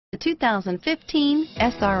The 2015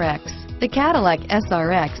 SRX. The Cadillac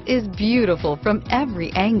SRX is beautiful from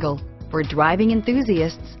every angle. For driving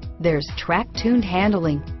enthusiasts, there's track-tuned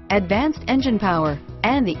handling, advanced engine power,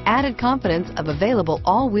 and the added confidence of available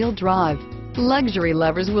all-wheel drive. Luxury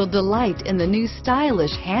lovers will delight in the new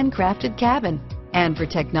stylish handcrafted cabin. And for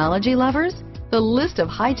technology lovers, the list of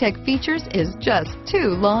high-tech features is just too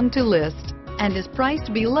long to list and is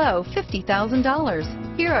priced below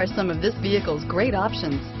 $50,000. Here are some of this vehicle's great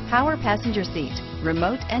options: power passenger seat,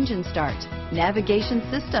 remote engine start, navigation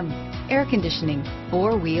system, air conditioning,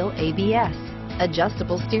 four-wheel ABS,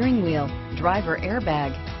 adjustable steering wheel, driver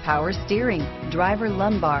airbag, power steering, driver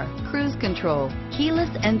lumbar, cruise control,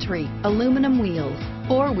 keyless entry, aluminum wheels,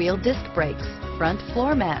 four-wheel disc brakes, front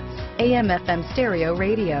floor mats, AM/FM stereo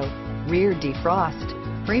radio, rear defrost,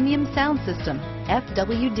 premium sound system,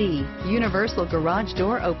 FWD, universal garage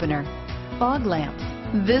door opener, fog lamps.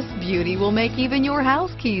 This beauty will make even your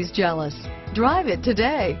house keys jealous. Drive it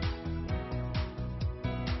today.